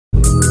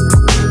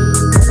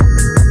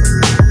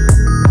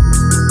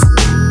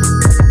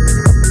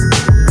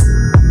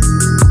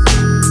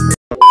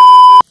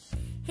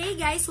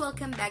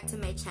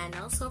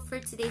channel. So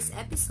for today's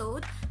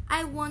episode,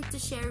 I want to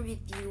share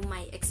with you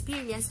my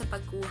experience sa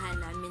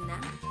pagkuha namin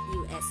ng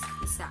US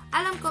visa.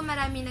 Alam ko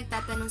marami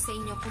nagtatanong sa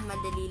inyo kung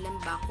madali lang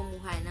ba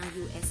kumuha ng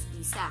US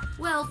visa.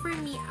 Well, for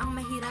me, ang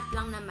mahirap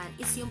lang naman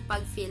is yung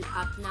pag-fill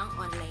up ng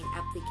online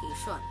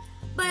application.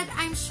 But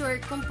I'm sure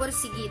kung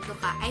porsigido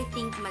ka, I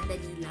think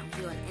madali lang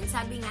yun. And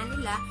sabi nga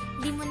nila,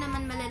 hindi mo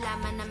naman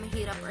malalaman na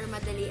mahirap or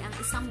madali ang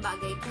isang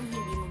bagay kung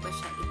hindi mo ba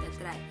siya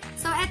itatry.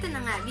 So eto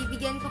na nga,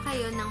 bibigyan ko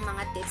kayo ng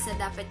mga tips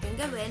na dapat yung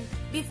gawin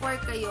before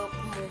kayo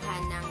kumuha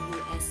ng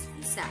US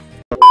visa.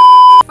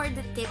 For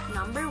the tip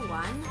number 1,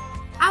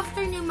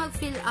 after nyo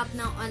mag-fill up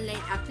ng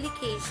online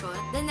application,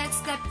 the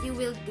next step you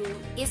will do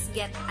is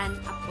get an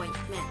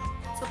appointment.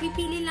 So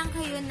pipili lang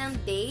kayo ng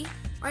day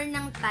or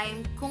ng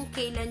time kung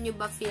kailan nyo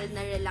ba feel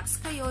na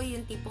relax kayo,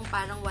 yung tipong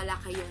parang wala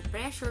kayong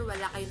pressure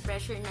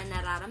na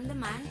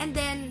nararamdaman. And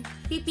then,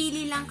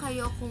 pipili lang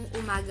kayo kung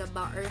umaga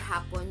ba or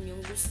hapon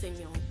yung gusto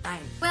nyong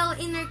time. Well,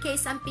 in our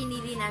case, ang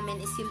pinili namin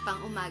is yung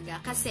pang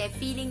umaga kasi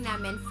feeling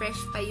namin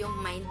fresh pa yung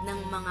mind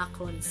ng mga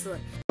consul.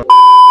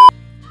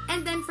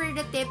 And then, for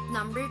the tip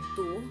number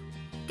 2,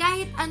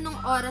 kahit anong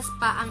oras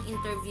pa ang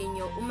interview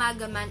nyo,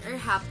 umaga man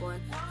or hapon,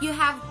 you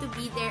have to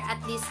be there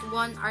at least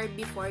 1 hour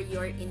before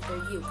your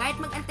interview. Kahit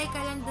mag-antay ka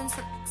lang dun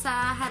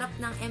sa harap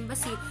ng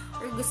embassy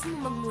or gusto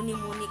mo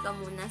magmuni-muni ka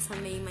muna sa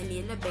may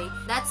Manila Bay,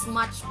 that's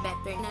much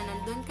better na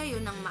nandun kayo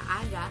ng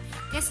maaga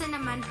kasi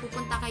naman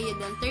pupunta kayo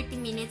dun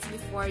 30 minutes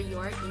before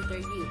your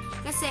interview.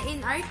 Kasi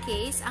in our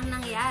case, ang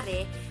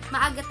nangyari,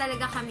 maaga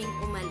talaga kaming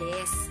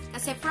umalis.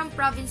 Kasi from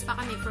province pa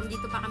kami, from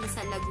dito pa kami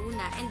sa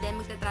Laguna, and then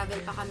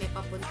magta-travel pa kami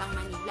papuntang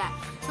Manila.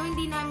 So,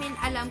 hindi namin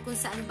alam kung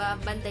saan ba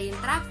banda yung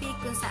traffic,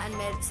 kung saan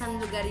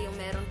lugar yung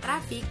merong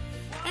traffic.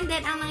 And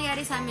then, ang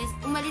nangyari sa amin,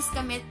 umalis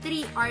kami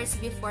 3 hours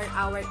before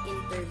our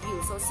interview.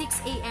 So,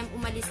 6 a.m.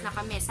 umalis na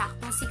kami.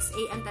 Saktong 6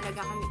 a.m. talaga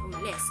kami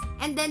umalis.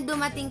 And then,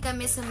 dumating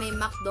kami sa may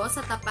McDo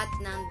sa tapat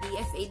ng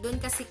DFA. Doon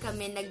kasi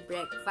kami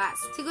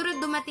nag-breakfast. Siguro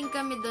dumating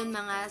kami doon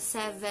mga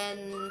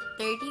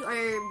 7:30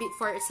 or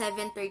before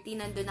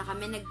 7:30 nandun na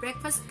kami.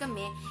 Nag-breakfast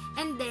kami.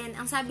 And then,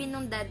 ang sabi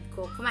nung dad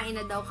ko, kumain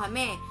na daw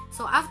kami.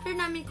 So, after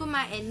namin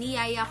kumain,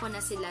 niyaya ko na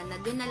sila na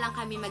doon na lang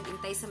kami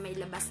mag-intay sa may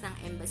labas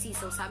ng embassy.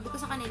 So, sabi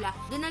ko sa kanila,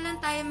 doon na lang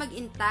tayo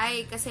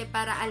mag-intay kasi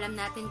para alam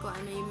natin kung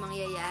ano yung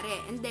mangyayari.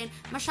 And then,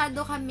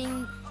 masyado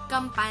kaming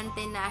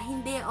kampante na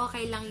hindi,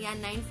 okay lang yan,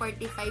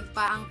 9:45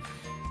 pa ang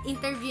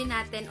interview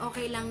natin,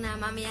 okay lang na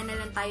mamaya na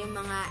lang tayo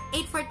mga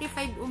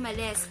 8:45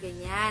 umalis,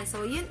 ganyan.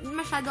 So, yun,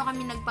 masyado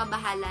kami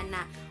nagpabahala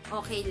na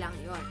okay lang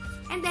yon.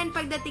 And then,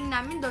 pagdating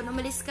namin doon,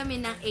 umalis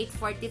kami ng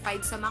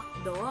 8:45 sa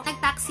McDo.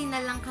 Nag-taxi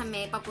na lang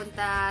kami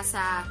papunta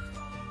sa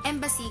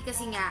embassy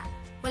kasi nga,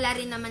 wala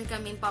rin naman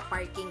kaming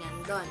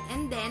pa-parkingan doon.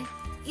 And then,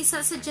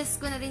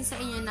 isa-suggest ko na rin sa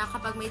inyo na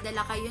kapag may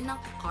dala kayo ng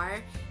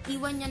car,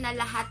 iwan nyo na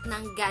lahat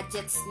ng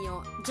gadgets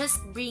nyo. Just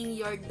bring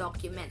your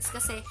documents.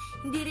 Kasi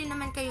hindi rin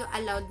naman kayo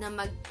allowed na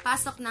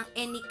magpasok ng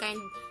any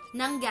kind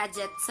ng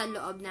gadget sa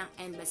loob ng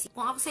embassy.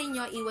 Kung ako sa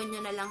inyo, iwan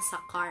nyo na lang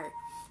sa car.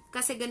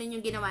 Kasi ganun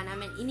yung ginawa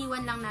namin.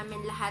 Iniwan lang namin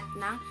lahat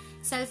ng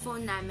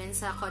cellphone namin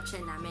sa kotse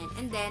namin.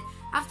 And then,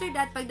 after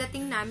that,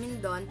 pagdating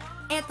namin doon,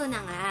 eto na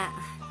nga.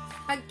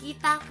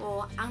 Pagkita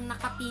ko, ang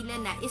nakapila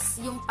na is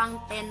yung pang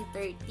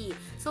 10:30.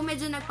 So,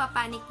 medyo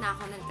nagpapanik na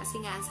ako nun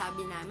kasi nga ang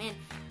sabi namin,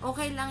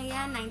 okay lang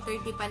yan,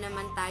 9:30 pa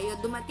naman tayo.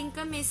 Dumating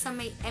kami sa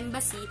may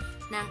embassy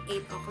ng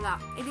 8 o'clock.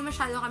 Eh di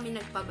masyado kami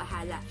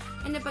nagpabahala.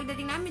 And then,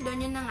 pagdating namin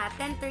doon, yun na nga,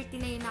 10:30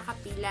 na yung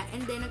nakapila.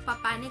 And then,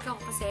 nagpapanik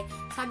ako kasi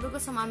sabi ko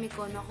sa mami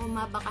ko, naku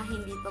ma, baka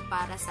hindi to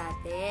para sa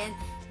atin.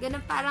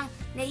 Ganun, parang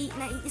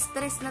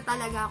nai-stress na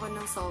talaga ako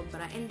ng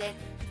sobra. And then,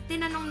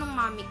 tinanong ng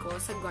mami ko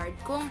sa guard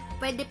kung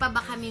pwede pa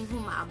ba kaming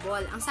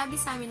humaabol. Ang sabi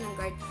sa amin ng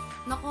guard,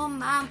 naku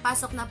ma'am,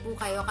 pasok na po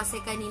kayo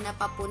kasi kanina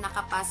pa po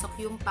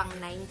nakapasok yung pang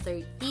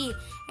 9:30.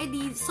 Eh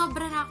di,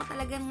 sobra na ako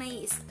talagang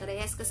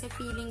nai-stress kasi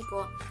feeling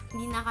ko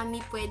hindi na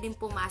kami pwedeng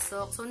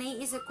pumasok. So,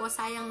 naiisip ko,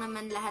 sayang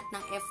naman lahat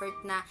ng effort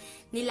na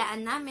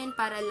nilaan namin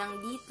para lang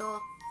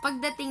dito.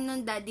 Pagdating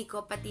nung daddy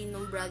ko, pati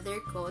nung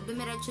brother ko,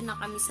 dumiretso na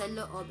kami sa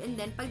loob. And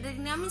then,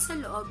 pagdating namin sa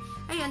loob,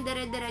 ayun,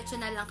 dire-diretso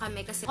na lang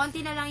kami kasi konti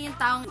na lang yung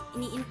taong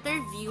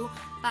ini-interview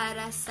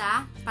para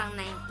sa pang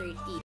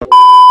 9:30.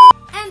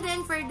 And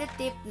then, for the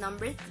tip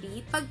number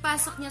 3,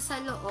 pagpasok niya sa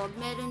loob,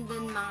 meron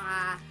dun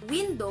mga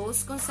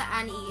windows kung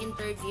saan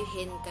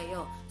i-interviewin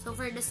kayo. So,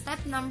 for the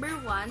step number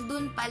 1,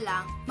 dun pa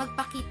lang,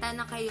 magpakita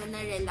na kayo na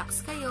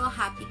relax kayo,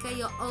 happy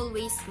kayo,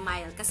 always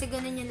smile. Kasi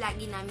ganun yung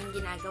lagi namin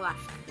ginagawa.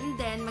 And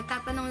then,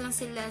 magtatanong lang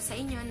sila sa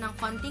inyo ng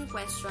konting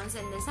questions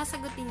and then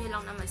sasagutin nyo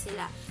lang naman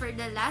sila. For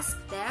the last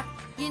step,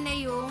 yun na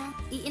yung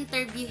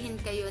i-interviewin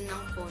kayo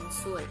ng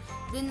consul.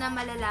 Dun na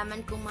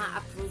malalaman kung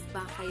ma-approve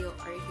ba kayo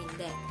or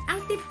hindi.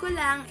 Ang tip ko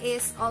lang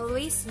is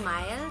always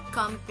smile,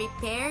 come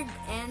prepared,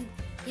 and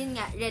yun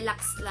nga,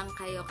 relax lang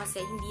kayo kasi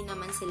hindi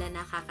naman sila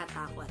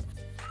nakakatakot.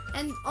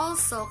 And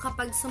also,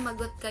 kapag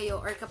sumagot kayo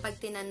or kapag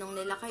tinanong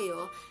nila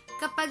kayo,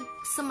 kapag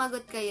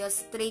sumagot kayo,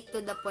 straight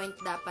to the point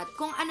dapat.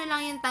 Kung ano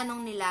lang yung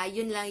tanong nila,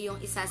 yun lang yung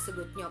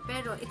isasagot nyo.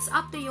 Pero it's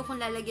up to you kung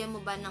lalagyan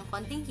mo ba ng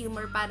konting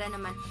humor para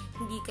naman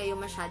hindi kayo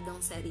masyadong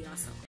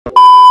seryoso.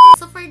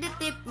 So for the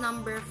tip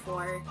number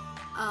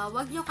 4,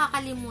 wag nyo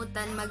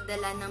kakalimutan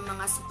magdala ng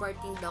mga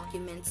supporting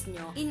documents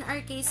nyo. In our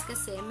case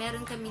kasi,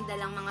 meron kaming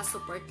dalang mga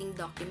supporting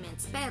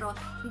documents, pero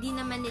hindi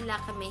naman nila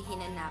kami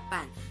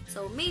hinanapan.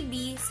 So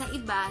maybe sa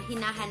iba,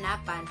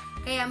 hinahanapan,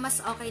 kaya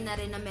mas okay na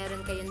rin na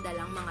meron kayong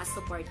dalang mga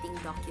supporting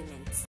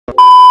documents.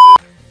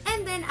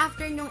 And then,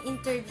 after nung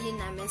interview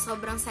namin,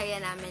 sobrang saya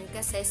namin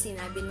kasi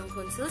sinabi nung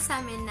consul sa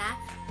amin na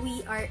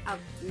we are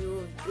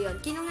approved. Yun,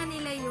 kinuha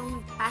nila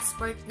yung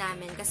passport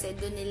namin kasi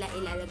doon nila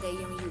ilalagay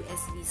yung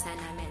US visa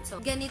namin.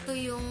 So, ganito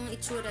yung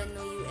itsura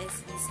ng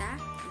US visa.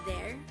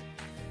 There.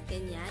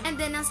 Ganyan. And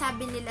then, ang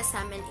sabi nila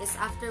sa amin is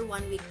after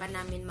 1 week pa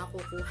namin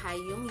makukuha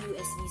yung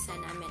US visa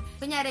namin.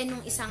 Kunyari,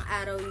 nung isang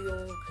araw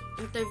yung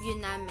interview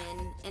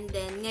namin, and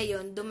then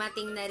ngayon,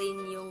 dumating na rin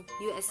yung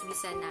US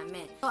visa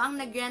namin. So, ang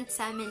nag-grant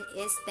sa amin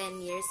is 10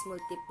 years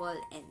multiple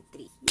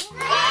entry.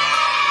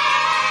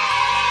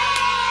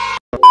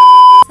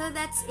 So,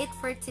 that's it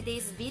for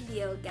today's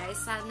video, guys.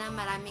 Sana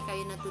marami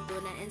kayo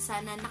natutunan and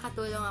sana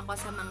nakatulong ako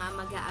sa mga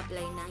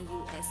mag-a-apply ng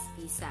US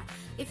visa.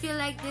 If you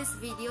like this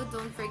video,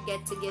 don't forget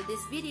to give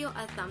this video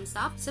a thumbs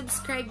up.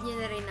 Subscribe nyo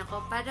na rin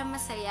ako para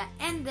masaya.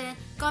 And then,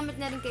 comment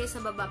na rin kayo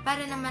sa baba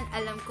para naman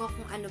alam ko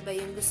kung ano ba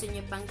yung gusto nyo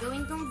pang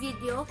gawin kong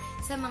video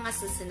sa mga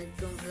susunod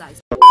kong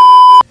vlogs.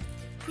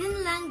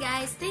 Yun lang,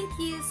 guys. Thank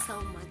you so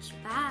much.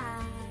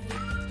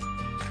 Bye!